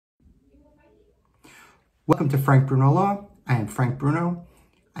Welcome to Frank Bruno Law. I am Frank Bruno.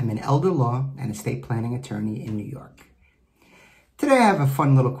 I'm an elder law and estate planning attorney in New York. Today I have a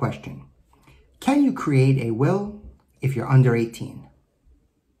fun little question. Can you create a will if you're under 18?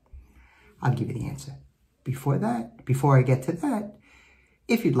 I'll give you the answer. Before I get to that,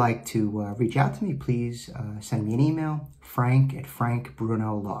 if you'd like to reach out to me, please send me an email,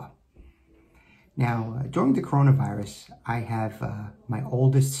 frank@frankbrunolaw. Now, during the coronavirus, I have my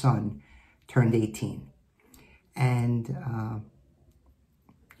oldest son turned 18. And,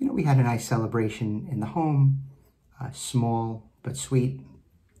 we had a nice celebration in the home, small but sweet.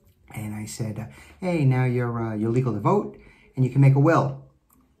 And I said, hey, now you're legal to vote and you can make a will.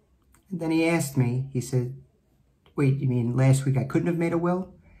 And then he asked me, he said, wait, you mean last week I couldn't have made a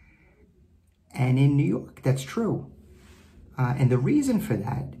will? And in New York, that's true. And the reason for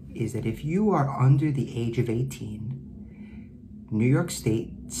that is that if you are under the age of 18, New York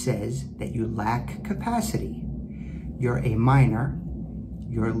State says that you lack capacity. You're a minor,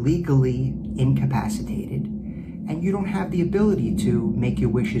 you're legally incapacitated, and you don't have the ability to make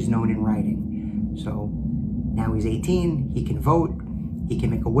your wishes known in writing. So now he's 18, he can vote, he can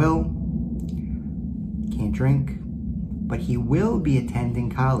make a will, can't drink, but he will be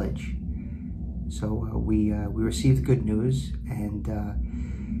attending college. So we received good news, and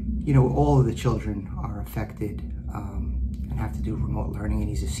all of the children are affected and have to do remote learning, and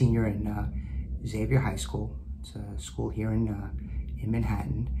he's a senior in Xavier High School. It's a school here in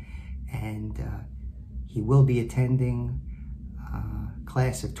Manhattan, and he will be attending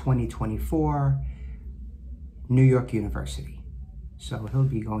class of 2024, New York University. So he'll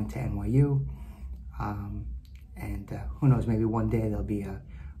be going to NYU, and who knows, maybe one day there'll be a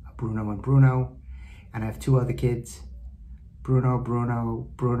Bruno and Bruno, and I have two other kids, Bruno,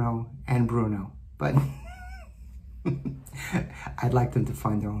 and Bruno, but I'd like them to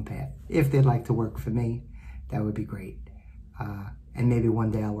find their own path. If they'd like to work for me, that would be great. And maybe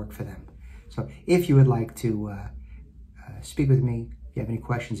one day I'll work for them. So if you would like to speak with me, if you have any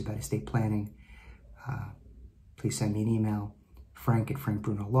questions about estate planning, please send me an email,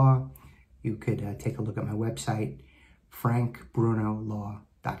 frank@frankbrunolaw. You could take a look at my website,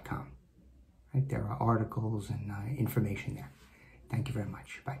 frankbrunolaw.com. Right? There are articles and information there. Thank you very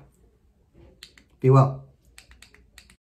much. Bye. Be well.